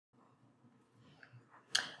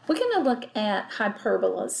We're going to look at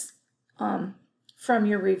hyperbolas from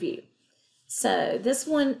your review. So this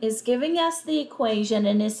one is giving us the equation,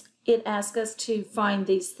 and it asks us to find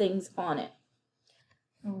these things on it.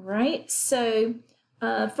 All right, so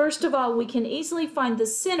first of all, we can easily find the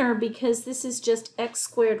center because this is just x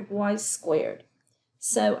squared y squared.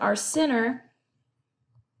 So our center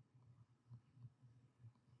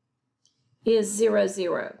is 0,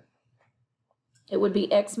 0. It would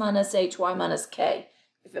be x minus h, y minus k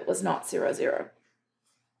if it was not 0, 0.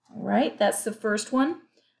 All right, that's the first one.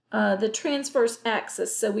 The transverse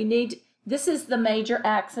axis. So we need, this is the major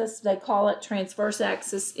axis. They call it transverse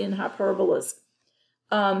axis in hyperbolas.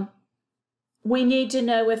 We need to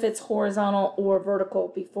know if it's horizontal or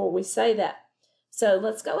vertical before we say that. So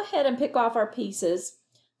let's go ahead and pick off our pieces.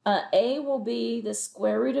 A will be the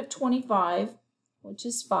square root of 25, which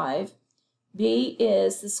is 5. B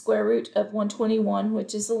is the square root of 121,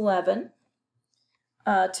 which is 11.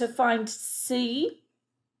 To find C,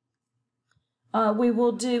 we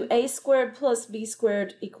will do a squared plus b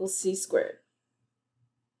squared equals c squared.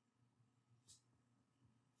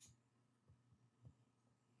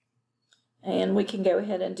 And we can go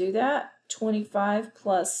ahead and do that. 25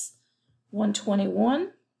 plus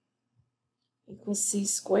 121 equals c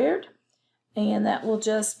squared. And that will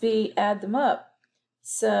just be, add them up.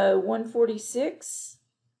 So 146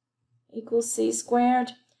 equals c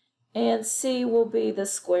squared. And c will be the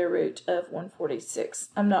square root of 146.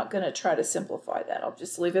 I'm not going to try to simplify that. I'll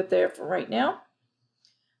just leave it there for right now.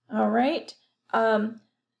 All right. To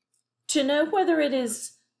know whether it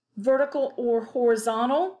is vertical or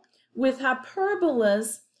horizontal, with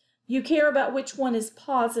hyperbolas, you care about which one is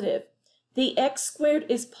positive. The x squared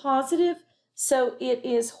is positive, so it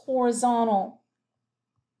is horizontal.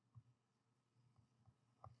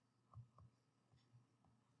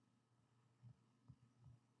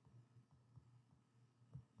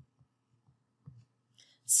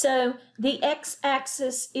 So the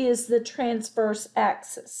x-axis is the transverse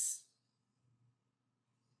axis.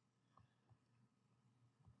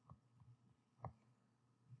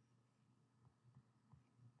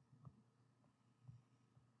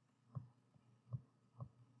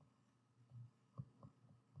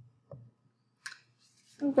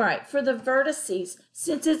 Right, for the vertices,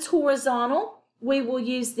 since it's horizontal, we will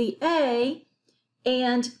use the A,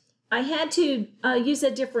 and I had to use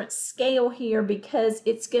a different scale here because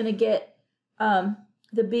it's going to get,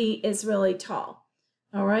 the B is really tall.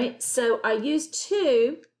 All right, so I used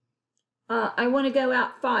 2. I want to go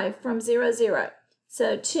out 5 from 0, 0.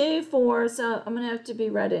 So 2, 4, so I'm going to have to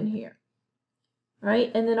be right in here. All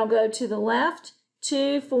right, and then I'll go to the left,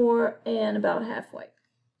 2, 4, and about halfway.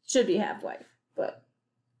 Should be halfway, but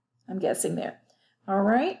I'm guessing there. All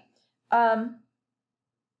right.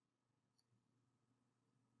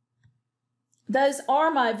 Those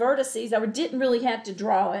are my vertices. I didn't really have to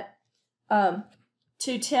draw it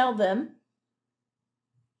to tell them.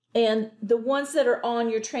 And the ones that are on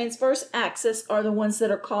your transverse axis are the ones that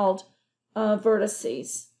are called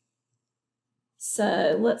vertices.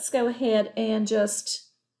 So let's go ahead and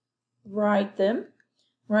just write them.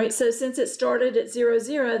 Right, so since it started at 0,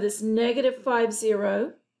 0, this negative 5,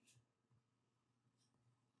 0,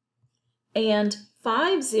 and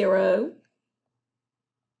 5, 0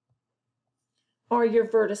 are your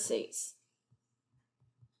vertices.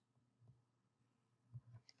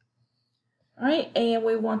 All right, and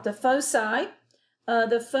we want the foci.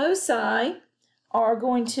 The foci are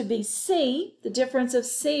going to be C, the difference of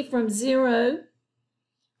C from 0,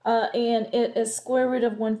 and it is square root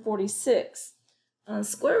of 146.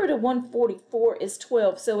 Square root of 144 is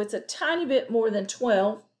 12, so it's a tiny bit more than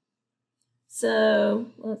 12. So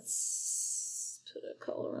let's put a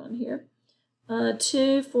color on here.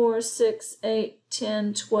 2, 4, 6, 8,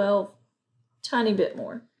 10, 12, tiny bit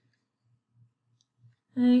more.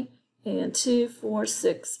 Okay, and 2, 4,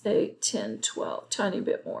 6, 8, 10, 12, tiny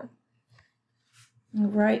bit more. All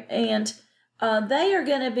right, and they are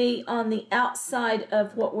going to be on the outside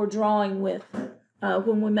of what we're drawing with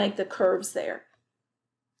when we make the curves there.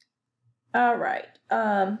 All right,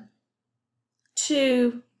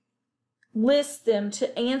 to list them,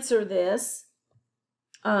 to answer this,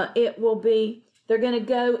 it will be, they're going to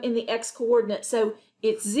go in the x coordinate. So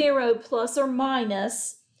it's 0 plus or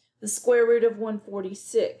minus the square root of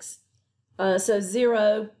 146. So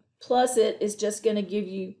 0 plus it is just going to give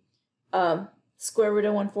you square root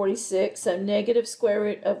of 146. So negative square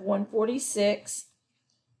root of 146,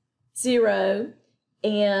 0,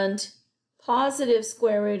 and positive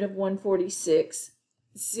square root of 146,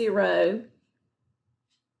 0.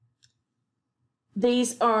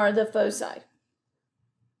 These are the foci.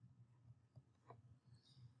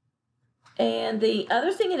 And the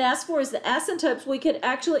other thing it asks for is the asymptotes. We could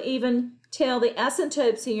actually even tell the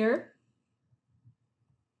asymptotes here.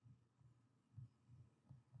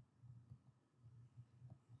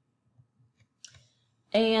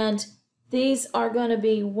 And these are going to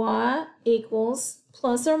be y equals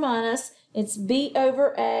plus or minus, it's b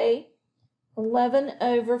over a, 11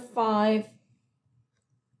 over 5x.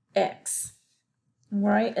 All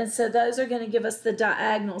right, and so those are going to give us the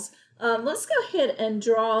diagonals. Let's go ahead and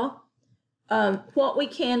draw what we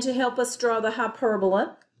can to help us draw the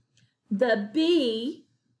hyperbola. The b,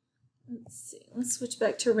 let's see, let's switch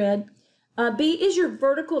back to red. B is your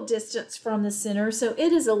vertical distance from the center, so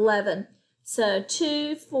it is 11. So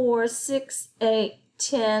 2, 4, 6, 8,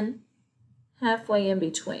 10, halfway in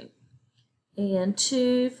between. And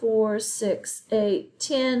 2, 4, 6, 8,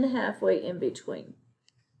 10, halfway in between.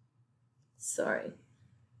 Sorry.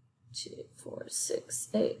 2, 4, 6,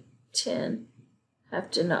 8, 10. Have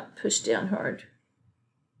to not push down hard.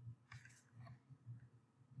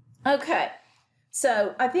 Okay,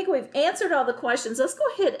 so I think we've answered all the questions. Let's go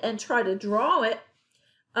ahead and try to draw it.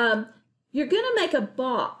 You're going to make a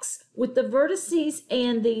box with the vertices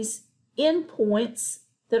and these endpoints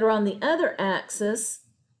that are on the other axis.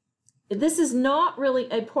 This is not really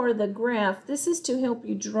a part of the graph. This is to help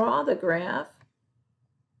you draw the graph.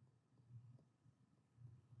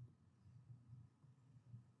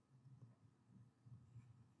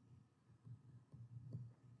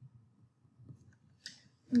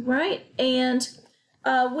 Right, and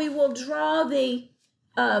we will draw the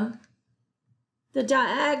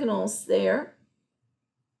diagonals there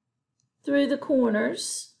through the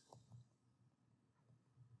corners.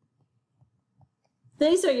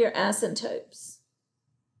 These are your asymptotes.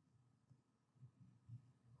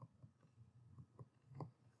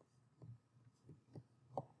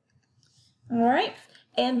 All right,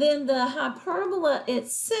 and then the hyperbola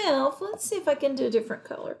itself, let's see if I can do a different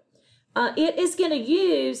color. It is going to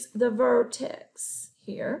use the vertex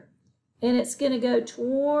here, and it's going to go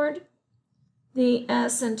toward the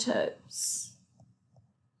asymptotes.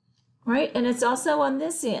 Right, and it's also on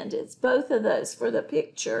this end. It's both of those for the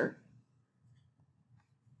picture.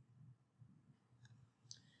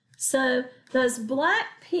 So those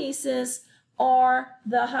black pieces are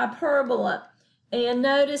the hyperbola. And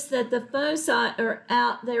notice that the foci are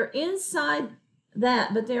out, they're inside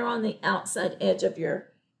that, but they're on the outside edge of your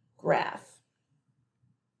graph.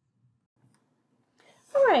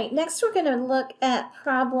 All right, next we're going to look at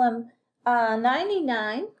problem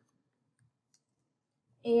 99.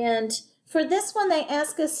 And for this one, they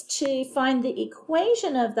ask us to find the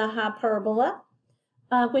equation of the hyperbola,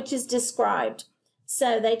 which is described.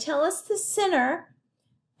 So they tell us the center,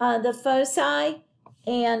 the foci,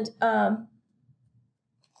 and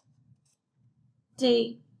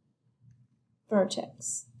the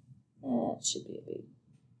vertex. That should be a B.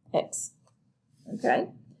 X. Okay.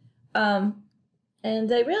 And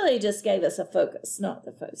they really just gave us a focus, not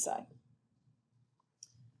the foci.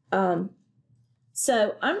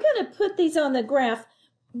 So I'm going to put these on the graph.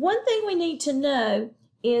 One thing we need to know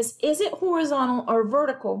is it horizontal or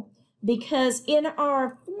vertical? Because in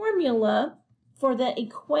our formula for the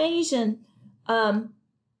equation,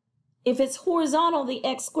 if it's horizontal, the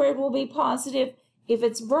x squared will be positive. If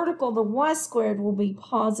it's vertical, the y squared will be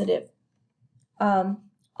positive.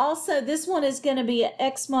 Also, this one is going to be an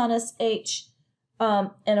x minus h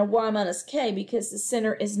and a y minus k because the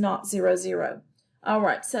center is not 0, 0. All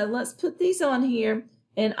right, so let's put these on here,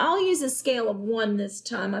 and I'll use a scale of 1 this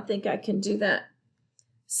time. I think I can do that.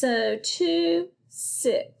 So 2,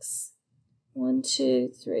 6. 1, 2,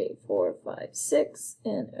 3, 4, 5, 6,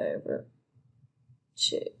 and over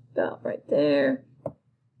 2. About right there.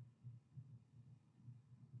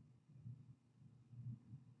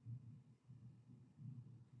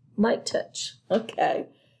 Light touch. Okay.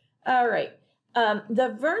 All right.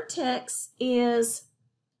 The vertex is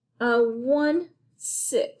 1,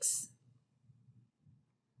 6.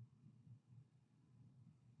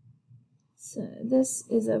 So this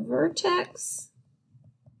is a vertex.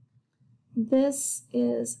 This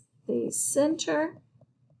is the center.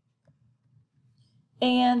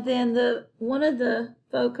 And then one of the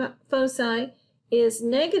foci is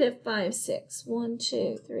negative 5, 6. 1,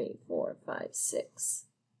 2, 3, 4, 5, 6.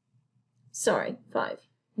 Sorry, 5.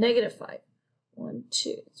 Negative 5. 1,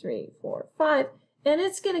 2, 3, 4, 5. And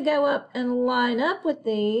it's going to go up and line up with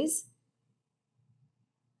these.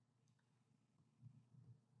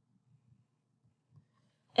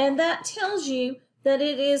 And that tells you that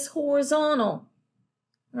it is horizontal,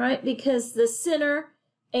 right? Because the center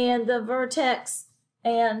and the vertex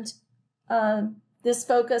and this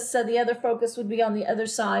focus, so the other focus would be on the other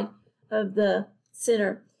side of the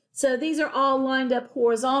center. So these are all lined up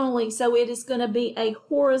horizontally, so it is going to be a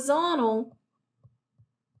horizontal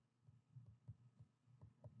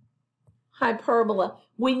hyperbola.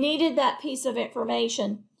 We needed that piece of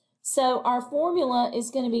information. So our formula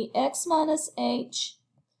is going to be x minus h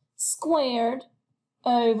squared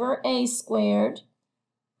over a squared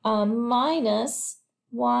minus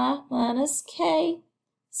y minus k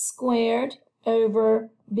squared over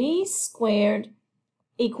b squared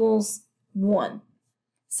equals 1.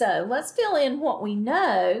 So let's fill in what we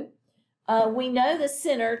know. We know the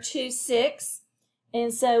center 2, 6,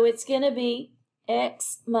 and so it's going to be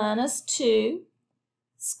x minus 2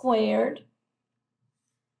 squared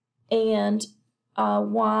and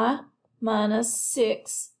y minus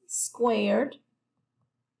 6 squared.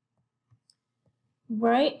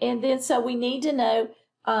 Right, and then so we need to know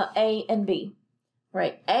A and B.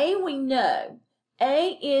 Right, A we know.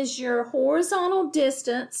 A is your horizontal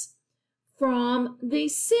distance from the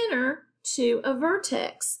center to a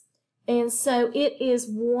vertex. And so it is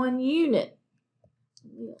 1 unit.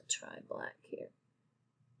 We'll try black here.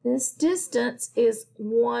 This distance is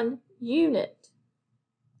 1 unit.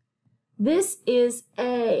 This is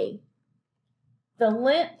A. The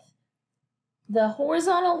length, the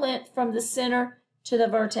horizontal length from the center to the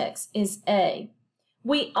vertex is A.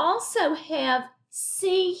 We also have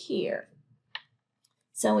C here.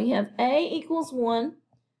 So we have A equals 1.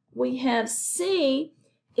 We have C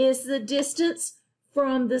is the distance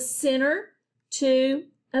from the center to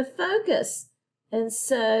a focus. And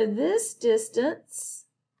so this distance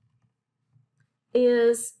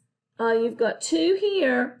is, you've got 2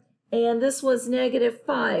 here, and this was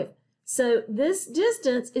 -5. So this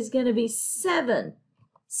distance is going to be 7.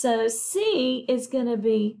 So C is going to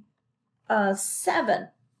be 7.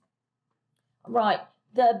 Right.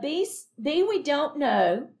 The B we don't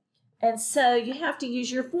know, and so you have to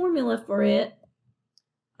use your formula for it.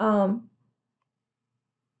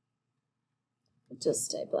 Just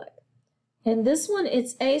stay black. And this one,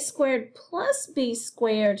 it's a squared plus b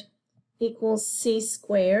squared equals c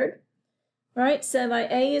squared. Right, so my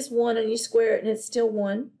a is 1 and you square it and it's still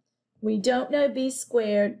 1. We don't know b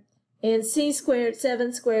squared, and c squared,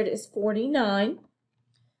 7 squared is 49.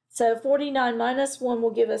 So 49 minus 1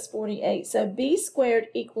 will give us 48. So b squared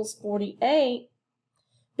equals 48.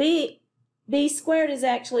 B squared is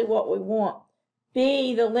actually what we want.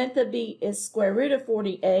 B, the length of b is square root of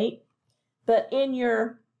 48. But in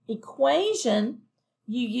your equation,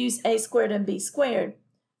 you use a squared and b squared.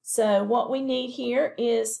 So what we need here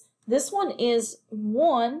is, this one is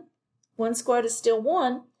 1. 1 squared is still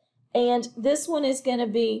 1. And this one is going to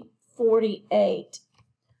be 48.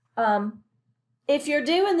 If you're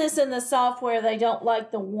doing this in the software, they don't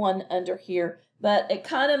like the 1 under here, but it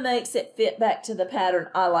kind of makes it fit back to the pattern.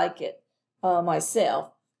 I like it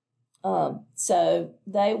myself. So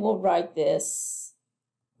they will write this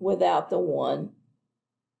without the 1,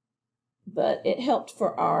 but it helped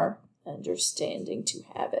for our understanding to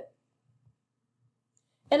have it.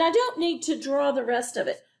 And I don't need to draw the rest of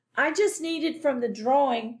it. I just needed from the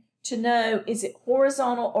drawing to know, is it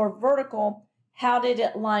horizontal or vertical? How did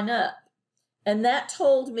it line up? And that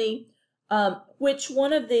told me which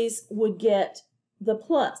one of these would get the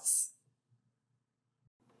plus.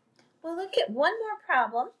 We'll look at one more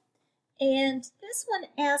problem, and this one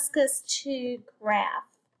asks us to graph.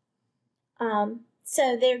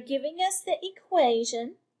 So they're giving us the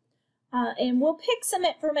equation, and we'll pick some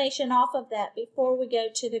information off of that before we go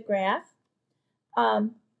to the graph.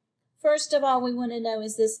 First of all, we want to know,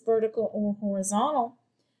 is this vertical or horizontal?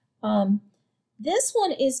 This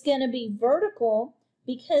one is going to be vertical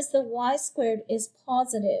because the y squared is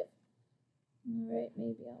positive. All right,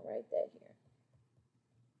 maybe I'll write that here.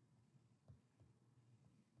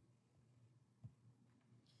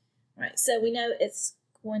 All right, so we know it's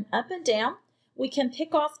going up and down. We can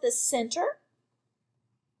pick off the center.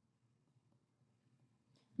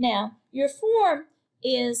 Now, your form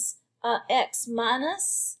is x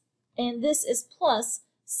minus, and this is plus.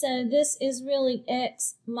 So this is really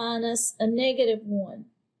x minus a -1.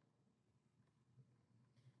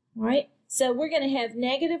 All right, so we're going to have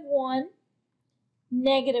 -1,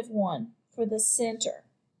 -1 for the center.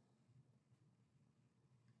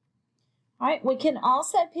 All right, we can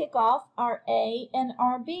also pick off our a and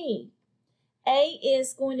our b. A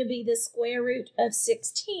is going to be the square root of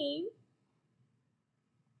 16,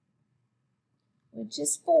 which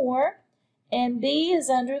is 4, and b is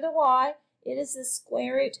under the y. It is the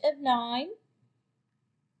square root of 9,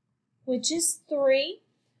 which is 3.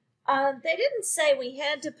 They didn't say we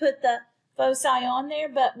had to put the foci on there,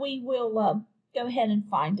 but we will go ahead and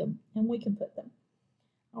find them, and we can put them.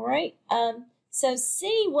 All right, So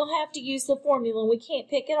C, we'll have to use the formula. We can't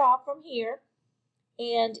pick it off from here.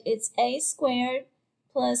 And it's A squared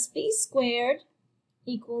plus B squared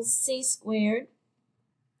equals C squared.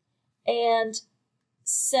 And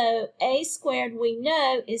so A squared we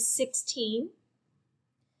know is 16.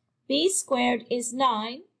 B squared is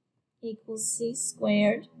 9 equals C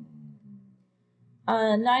squared.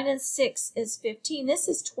 9 and 6 is 15. This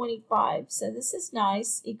is 25. So this is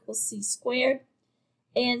nice, equals C squared.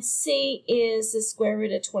 And C is the square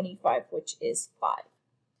root of 25, which is 5.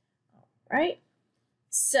 All right.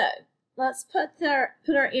 So let's put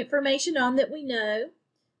our information on that we know.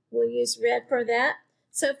 We'll use red for that.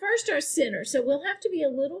 So first our center. So we'll have to be a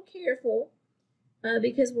little careful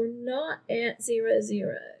because we're not at 0,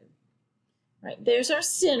 0. Right, there's our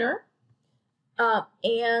center.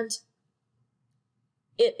 And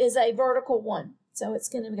it is a vertical one. So it's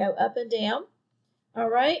going to go up and down. All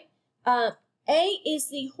right. A is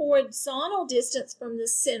the horizontal distance from the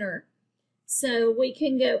center. So we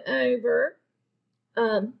can go over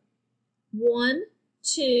 1,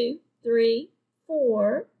 2, 3,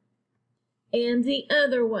 4, and the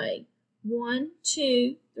other way. 1,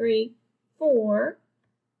 2, 3, 4.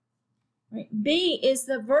 Right. B is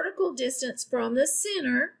the vertical distance from the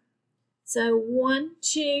center. So 1,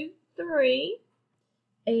 2, 3,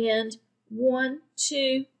 and 1,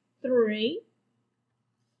 2, 3.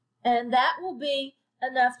 And that will be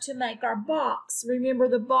enough to make our box. Remember,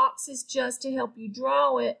 the box is just to help you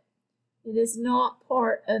draw it. It is not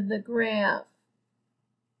part of the graph.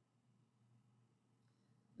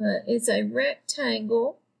 But it's a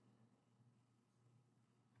rectangle.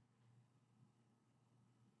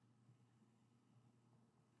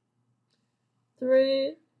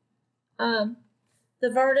 Through the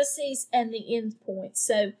vertices and the endpoints.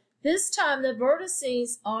 So this time the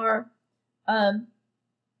vertices are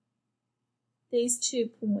these 2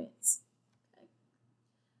 points. Okay.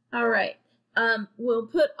 All right. We'll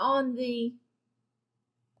put on the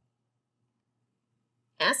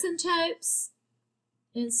asymptotes.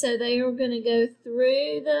 And so they are going to go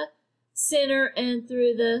through the center and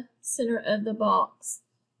through the center of the box.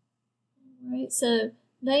 All right. So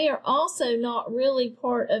they are also not really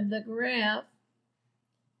part of the graph.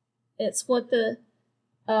 It's what the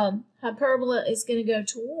hyperbola is going to go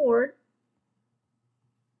toward.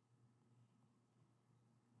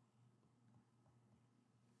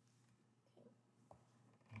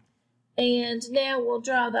 And now we'll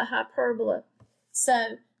draw the hyperbola.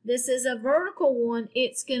 So this is a vertical one.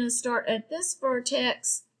 It's going to start at this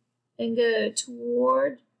vertex and go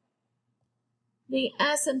toward the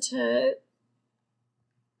asymptote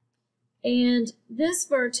and this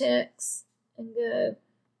vertex and go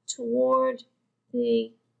toward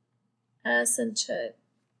the asymptote.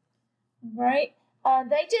 All right.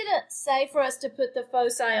 They didn't say for us to put the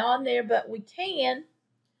foci on there, but we can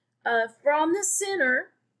from the center.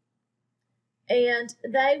 And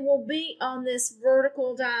they will be on this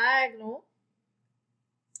vertical diagonal.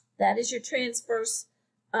 That is your transverse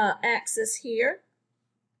axis here.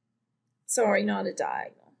 Sorry, not a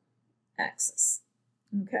diagonal axis.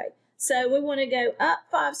 Okay, so we want to go up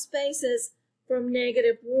 5 spaces from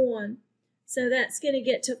 -1. So that's going to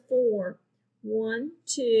get to 4. 1,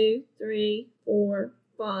 2, 3, 4,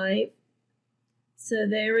 5. So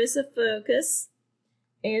there is a focus.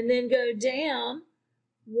 And then go down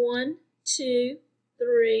 1, 2,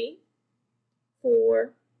 3,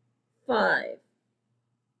 4, 5.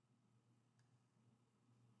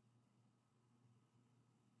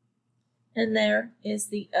 And there is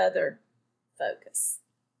the other focus.